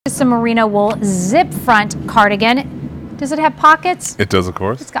It's a merino wool zip front cardigan. Does it have pockets? It does, of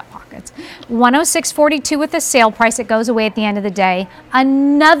course. It's got pockets. $106.42 with the sale price. It goes away at the end of the day.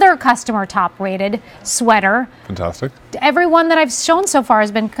 Another customer top rated sweater. Fantastic. Everyone that I've shown so far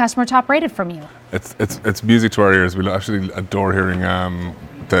has been customer top rated from you. It's music to our ears. We actually adore hearing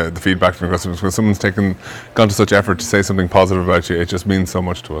the feedback from customers. When someone's gone to such effort to say something positive about you, it just means so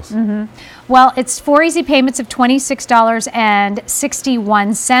much to us. Well, it's 4 easy payments of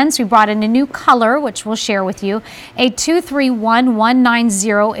 $26.61. We brought in a new color, which we'll share with you. A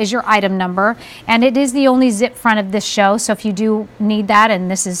 231190 is your item number, and it is the only zip front of this show. So if you do need that, and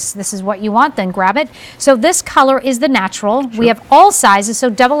this is what you want, then grab it. So this color is the natural. Sure. We have all sizes, so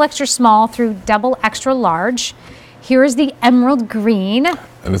double extra small through double extra large. Here is the emerald green.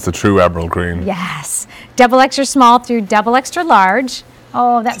 And it's the true emerald green. Yes. Double extra small through double extra large.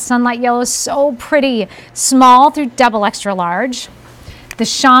 Oh, that sunlight yellow is so pretty. Small through double extra large. The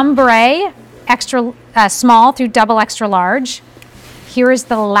chambray, extra small through double extra large. Here is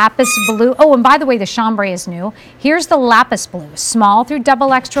the lapis blue. Oh, and by the way, the chambray is new. Here's the lapis blue, small through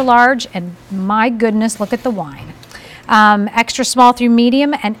double extra large. And my goodness, look at the wine. Extra small through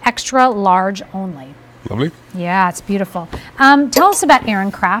medium and extra large only. Lovely. Yeah, it's beautiful. Tell us about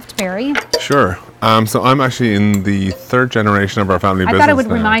Aran Craft, Barry. Sure. So I'm actually in the third generation of our family business. I thought it would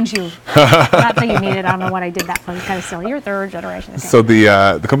now. Remind you. Not that you needed. I don't know what I did that for. It's kind of silly. You're third generation. Okay. So the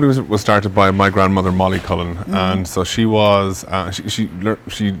company was started by my grandmother Molly Cullen, and so she was she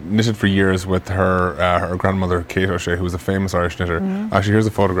knitted for years with her grandmother Kate O'Shea, who was a famous Irish knitter. Actually, here's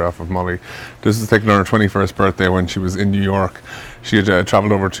a photograph of Molly. This is taken on her 21st birthday when she was in New York. She had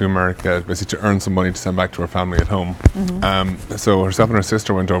travelled over to America basically to earn some money to send back to her family at home. So herself and her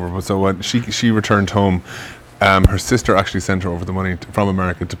sister went over, but so when she returned home, her sister actually sent her over the money from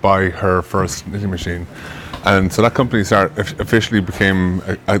America to buy her first knitting machine. And so that company officially became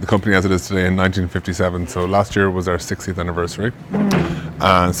the company as it is today in 1957. So last year was our 60th anniversary.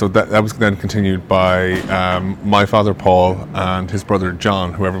 So that was then continued by my father Paul and his brother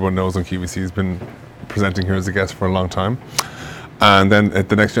John, who everyone knows on QVC has been presenting here as a guest for a long time. And then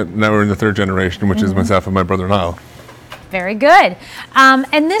at now we're in the third generation, which is myself and my brother Niall. Very good.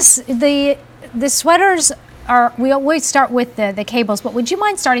 And the sweaters are, we always start with the cables, but would you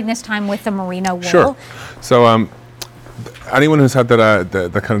mind starting this time with the merino wool? Sure. So anyone who's had that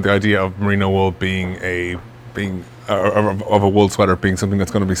the kind of the idea of merino wool being of a wool sweater being something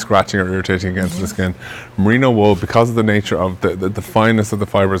that's going to be scratching or irritating against the skin, merino wool, because of the nature of the fineness of the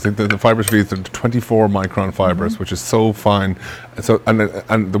fibers, the fibers for these are 24 micron fibers, which is so fine. So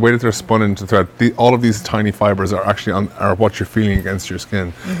and the way that they're spun into thread, all of these tiny fibers are actually are what you're feeling against your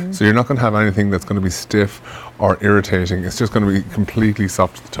skin. So you're not going to have anything that's going to be stiff or irritating. It's just going to be completely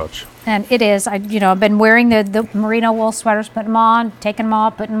soft to the touch. And it is. I've been wearing the merino wool sweaters, putting them on, taking them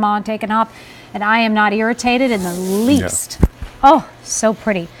off, putting them on, taking them off, and I am not irritated in the least. Yeah. Oh, so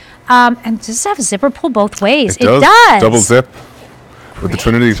pretty. And does this have a zipper pull both ways? It does. Double zip with the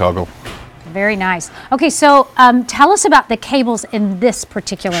Trinity toggle. Very nice. Okay, so tell us about the cables in this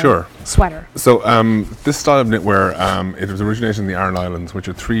particular sweater. So this style of knitwear, it was originated in the Aran Islands, which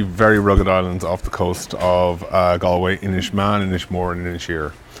are 3 very rugged islands off the coast of Galway, Inishmaan, Inishmore, and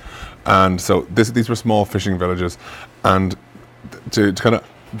Inisheer. And so these were small fishing villages, and to kind of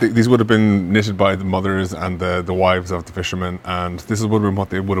these would have been knitted by the mothers and the wives of the fishermen, and this would have been what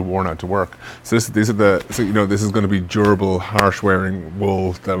they would have worn out to work. So this is going to be durable, harsh wearing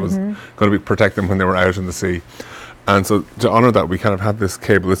wool that was going to protect them when they were out in the sea. And so to honour that, we kind of had this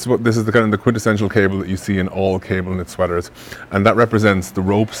cable. This is the kind of the quintessential cable that you see in all cable knit sweaters, and that represents the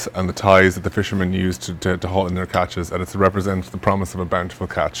ropes and the ties that the fishermen use to haul in their catches, and it represents the promise of a bountiful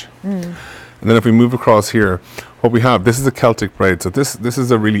catch. And then if we move across here, what we have, this is a Celtic braid. So this is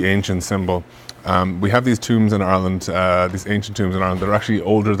a really ancient symbol. We have these tombs in Ireland, these ancient tombs in Ireland that are actually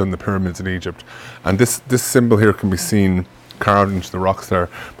older than the pyramids in Egypt. And this symbol here can be seen carved into the rocks there.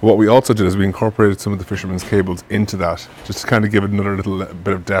 But what we also did is we incorporated some of the fishermen's cables into that, just to kind of give it another little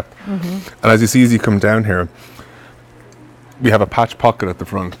bit of depth. And as you see, as you come down here, we have a patch pocket at the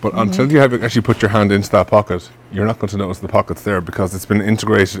front, but until you have actually put your hand into that pocket, you're not going to notice the pocket's there because it's been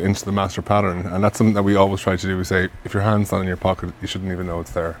integrated into the master pattern. And that's something that we always try to do. We say, if your hand's not in your pocket, you shouldn't even know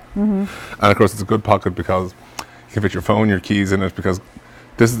it's there. And of course, it's a good pocket because you can fit your phone, your keys in it, because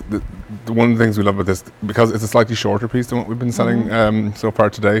this is one of the things we love about this, because it's a slightly shorter piece than what we've been selling so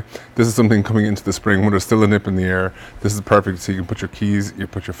far today. This is something coming into the spring when there's still a nip in the air. This is perfect, so you can put your keys, you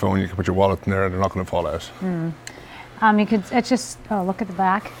put your phone, you can put your wallet in there, and they're not going to fall out. You could, it's just, look at the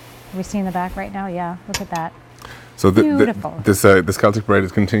back. Are we seeing the back right now? Yeah, look at that. So Beautiful. this Celtic braid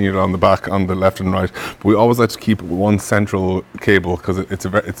is continued on the back, on the left and right. But we always like to keep one central cable because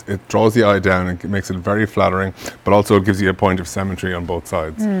it draws the eye down and it makes it very flattering, but also it gives you a point of symmetry on both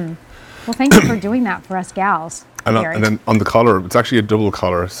sides. Well, thank you for doing that for us gals. And then on the collar, it's actually a double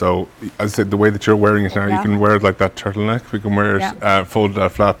collar. So as I said, the way that you're wearing it now, you can wear it like that turtleneck. We can wear it folded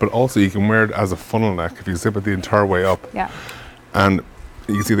out flat, but also you can wear it as a funnel neck if you zip it the entire way up. Yeah. And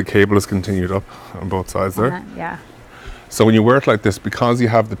you can see the cable is continued up on both sides there. Yeah. So when you wear it like this, because you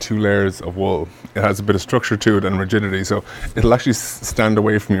have the 2 layers of wool, it has a bit of structure to it and rigidity, so it'll actually stand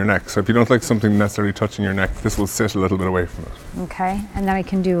away from your neck. So if you don't like something necessarily touching your neck, this will sit a little bit away from it. Okay, and then I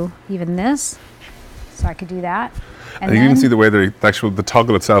can do even this. So I could do that. And you can see the way the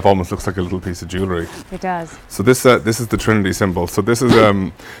toggle itself almost looks like a little piece of jewellery. It does. So this is the Trinity symbol. So this is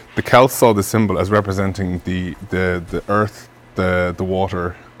the Celts saw the symbol as representing the earth, the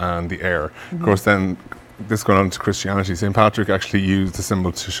water, and the air. Of course, then this going on to Christianity. St. Patrick actually used the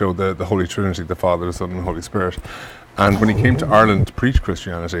symbol to show the Holy Trinity, the Father, the Son, and the Holy Spirit. And when he came to Ireland to preach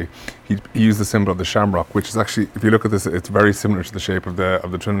Christianity, he used the symbol of the shamrock, which is actually, if you look at this, it's very similar to the shape of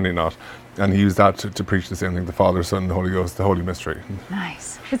the Trinity knot. And he used that to preach the same thing: the Father, Son, and the Holy Ghost, the Holy Mystery.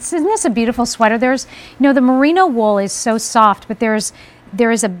 Nice. Isn't this a beautiful sweater? There's, the merino wool is so soft, but there is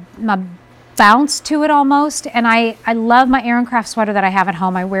a bounce to it almost. And I love my Aran Craft sweater that I have at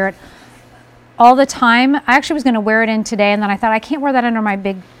home. I wear it all the time. I actually was going to wear it in today, and then I thought I can't wear that under my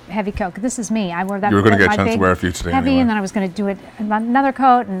big heavy coat. This is me. I wear that. You were going to get a chance to wear a few today heavy, anyway. And then I was going to do it in another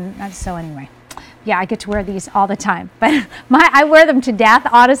coat, and so anyway. Yeah, I get to wear these all the time, but I wear them to death.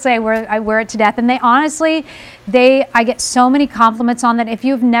 Honestly, I wear it to death, and I get so many compliments on that. If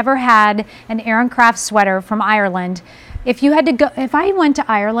you've never had an Aran Craft sweater from Ireland, if I went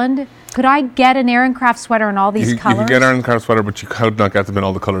to Ireland, could I get an Aran Craft sweater in all these colors? You can get Aran Craft sweater, but you could not get them in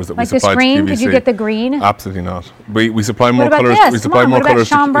all the colors that we supply to QVC. Like this green? Could you get the green? Absolutely not. We supply more colors. This? We supply more colors.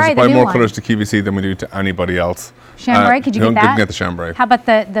 We chambray, supply more colors to QVC than we do to anybody else. Chambray? Could you get that? Couldn't get the chambray. How about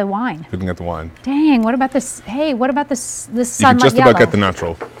the wine? Couldn't get the wine. Dang! What about this? Hey, what about this sunlight yellow? You can just yellow? about get the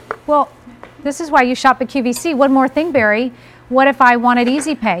natural. Well, this is why you shop at QVC. One more thing, Barry. What if I wanted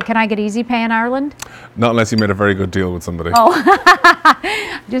Easy Pay? Can I get Easy Pay in Ireland? Not unless you made a very good deal with somebody. Oh,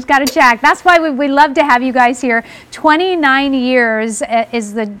 just got to check. That's why we love to have you guys here. 29 years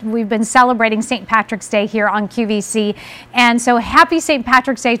we've been celebrating St. Patrick's Day here on QVC. And so happy St.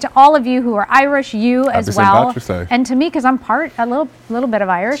 Patrick's Day to all of you who are Irish, you happy as well. St. Patrick's Day. And to me, because I'm a little bit of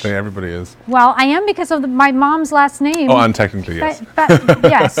Irish. Everybody is. Well, I am because of my mom's last name. Oh, and technically, yes. But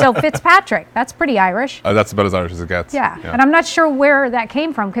yeah, so Fitzpatrick, that's pretty Irish. That's about as Irish as it gets. Yeah. And I'm not sure where that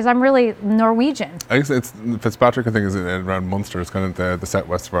came from because I'm really Norwegian. I guess it's Fitzpatrick. I think is around Munster. It's kind of the set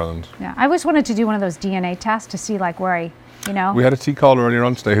west of Ireland. Yeah, I always wanted to do one of those DNA tests to see like where I. We had a tea caller earlier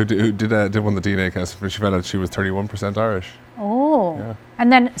on today who did one of the DNA tests. She found out she was 31% Irish. Oh. Yeah.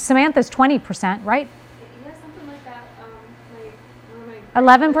 And then Samantha's 20%, right? Yeah, something like that.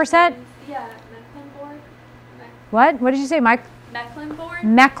 11%? Yeah, Mecklenburg. What did you say, Mike? Mecklenburg.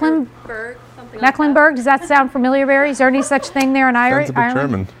 Mecklenburg. Something Mecklenburg. Does that sound familiar, Barry? Is there any such thing there in Irish? Sounds a bit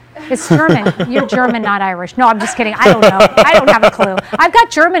German. It's German. You're German, not Irish. No, I'm just kidding. I don't know. I don't have a clue. I've got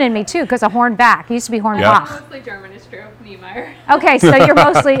German in me too because of Hornbach. It used to be Hornbach. Yeah. Mostly German is true. Niemeyer. Okay, so you're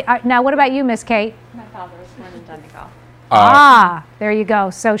mostly now. What about you, Miss Kate? My father was born in Donegal. There you go.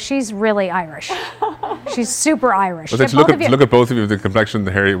 So she's really Irish. She's super Irish. Well, look at both of you. The complexion,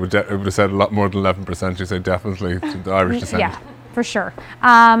 the hair, it would have said a lot more than 11%. You say definitely the Irish descent. Yeah, for sure.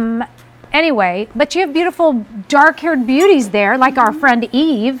 Anyway, but you have beautiful dark-haired beauties there, like our friend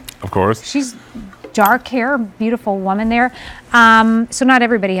Eve. Of course. She's dark hair, beautiful woman there. So not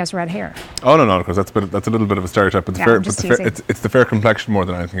everybody has red hair. Oh no, of course that's a little bit of a stereotype, but it's the fair complexion more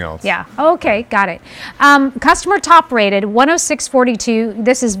than anything else. Yeah. Okay, got it. Customer top rated 106.42.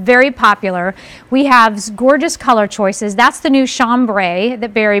 This is very popular. We have gorgeous color choices. That's the new chambray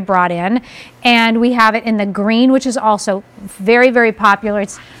that Barry brought in, and we have it in the green, which is also very, very popular.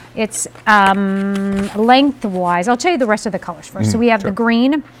 It's lengthwise. I'll tell you the rest of the colors first. So we have the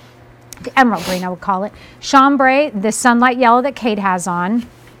green. The emerald green, I would call it. Chambray, the sunlight yellow that Kate has on.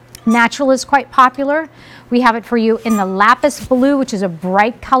 Natural is quite popular. We have it for you in the lapis blue, which is a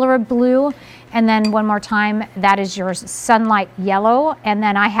bright color of blue. And then one more time, that is your sunlight yellow. And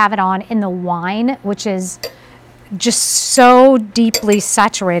then I have it on in the wine, which is just so deeply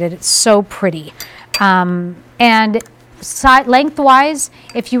saturated. It's so pretty. And lengthwise,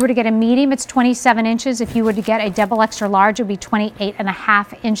 if you were to get a medium, it's 27 inches. If you were to get a double extra large, it would be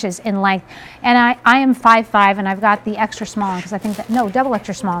 28.5 inches in length. And I am 5'5", and I've got the extra small because I think that, no, double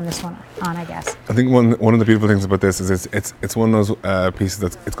extra small on this one on, I guess. I think one of the beautiful things about this is it's one of those pieces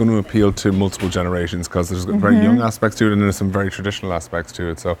that's it's going to appeal to multiple generations because there's very young aspects to it and there's some very traditional aspects to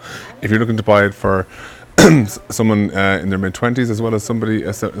it. So if you're looking to buy it for someone in their mid-20s as well as somebody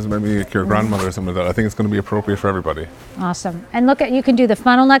as maybe like your grandmother or something like that, I think it's going to be appropriate for everybody. Awesome. And look at, you can do the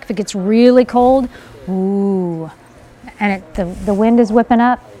funnel neck if it gets really cold. Ooh. And the wind is whipping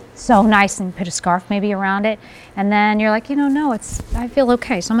up. So nice, and put a scarf maybe around it. And then you're like, no, I feel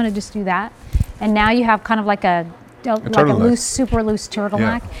okay, so I'm going to just do that. And now you have kind of like a loose, super loose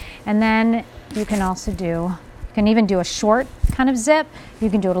turtleneck. And then you can also you can even do a short kind of zip. You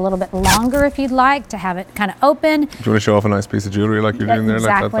can do it a little bit longer if you'd like to have it kind of open. Do you want to show off a nice piece of jewelry like you're doing there,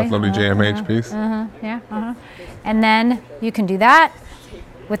 exactly. like that lovely JMH piece? And then you can do that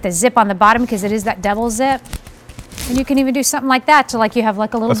with the zip on the bottom because it is that double zip. And you can even do something like that to like you have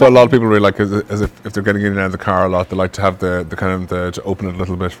like a little. That's what a lot of people really like, is if they're getting in and out of the car a lot, they like to have the kind of to open it a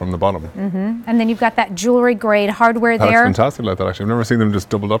little bit from the bottom. And then you've got that jewelry grade hardware there. That's fantastic like that actually. I've never seen them just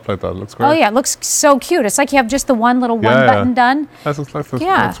doubled up like that. It looks great. Oh yeah, it looks so cute. It's like you have just the one little button done.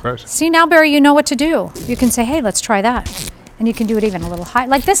 That's great. See, now Barry, you know what to do. You can say, hey, let's try that. And you can do it even a little high.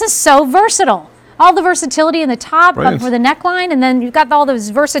 Like this is so versatile. All the versatility in the top for the neckline, and then you've got all this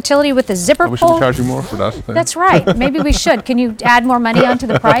versatility with the zipper pull. We should charge you more for that. That's right. Maybe we should. Can you add more money onto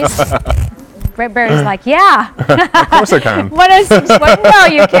the price? Barry's like, yeah. Of course I can. No,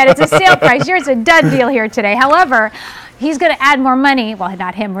 you can't. It's a sale price. It's a done deal here today. However, he's going to add more money. Well,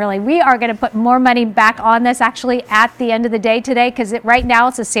 not him really. We are going to put more money back on this actually at the end of the day today because right now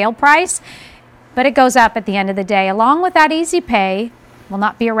it's a sale price, but it goes up at the end of the day. Along with that Easy Pay will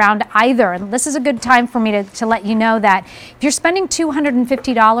not be around either. And this is a good time for me to let you know that if you're spending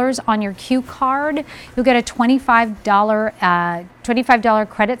 $250 on your Q card, you'll get a $25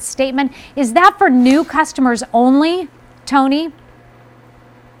 credit statement. Is that for new customers only, Tony?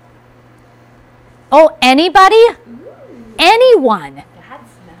 Oh, anybody? Anyone.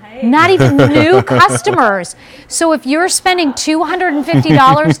 Not even new customers. So if you're spending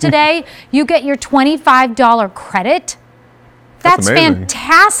 $250 today, you get your $25 credit. That's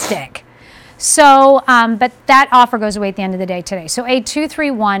fantastic. So, but that offer goes away at the end of the day today. So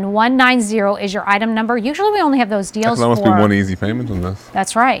A231190 is your item number. Usually we only have those deals that must be one easy payment on this.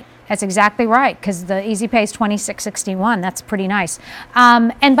 That's right. That's exactly right, because the Easy Pay is $26.61. That's pretty nice.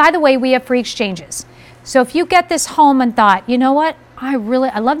 And by the way, we have free exchanges. So if you get this home and thought, you know what? I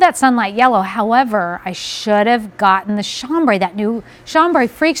love that sunlight yellow. However, I should have gotten the chambray, that new chambray,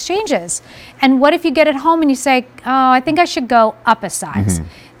 free exchanges. And what if you get it home and you say, oh, I think I should go up a size?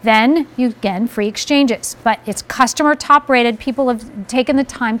 Then you again free exchanges, but it's customer top rated. People have taken the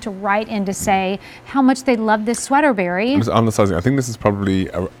time to write in to say how much they love this sweater, Barry. On the sizing, I think this is probably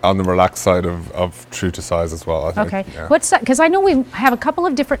on the relaxed side of true to size as well. I think. Okay, what's that? Because I know we have a couple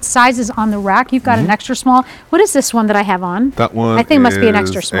of different sizes on the rack. You've got an extra small. What is this one that I have on? That one I think it must be an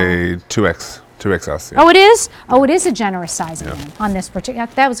extra small. A 2XS. Oh, it is? Oh, it is a generous sizing on this particular.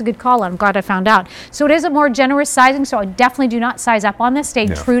 That was a good call. I'm glad I found out. So it is a more generous sizing, so I definitely do not size up on this. Stay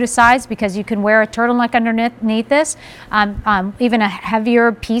true to size because you can wear a turtleneck underneath this. Even a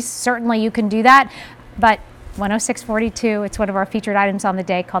heavier piece, certainly you can do that. But 106.42, it's one of our featured items on the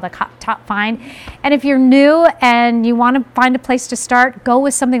day called a top find. And if you're new and you want to find a place to start, go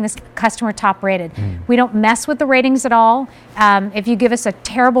with something that's customer top rated. We don't mess with the ratings at all. If you give us a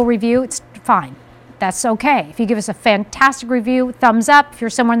terrible review, it's fine. That's okay. If you give us a fantastic review, thumbs up. If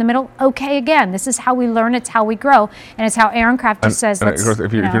you're somewhere in the middle, okay again. This is how we learn, it's how we grow, and it's how Aran Craft just says. And of course,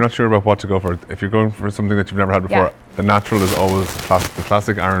 if you're not sure about what to go for, if you're going for something that you've never had before, the natural is always the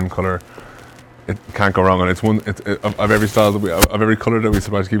classic Aran colour. It can't go wrong, and it's one of every style of every colour that we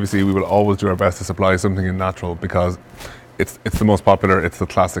supply to QVC. We will always do our best to supply something in natural because it's the most popular. It's the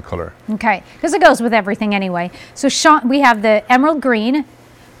classic colour. Okay, because it goes with everything anyway. So we have the emerald green,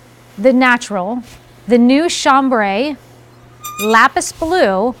 the natural, the new chambray, lapis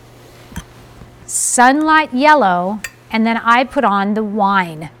blue, sunlight yellow, and then I put on the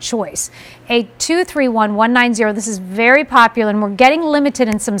wine choice. A231190, this is very popular and we're getting limited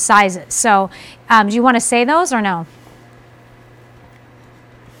in some sizes. So do you want to say those or no?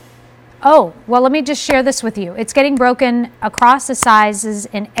 Oh, well, let me just share this with you. It's getting broken across the sizes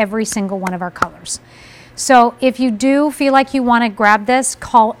in every single one of our colors. So if you do feel like you want to grab this,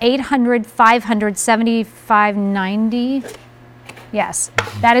 call 800-500-7590. Yes,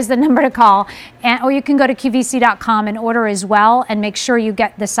 that is the number to call. Or you can go to QVC.com and order as well, and make sure you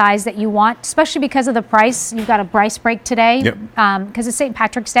get the size that you want, especially because of the price. You've got a price break today because it's St.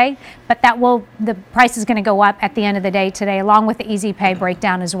 Patrick's Day, but the price is going to go up at the end of the day today, along with the Easy Pay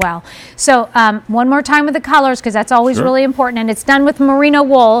breakdown as well. So one more time with the colors, because that's always really important, and it's done with merino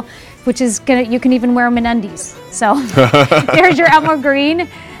wool, which is you can even wear them in undies. So here's your emerald green.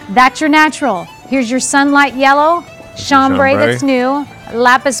 That's your natural. Here's your sunlight yellow. Chambray that's new,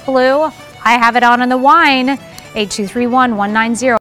 lapis blue. I have it on the wine, 8231-190.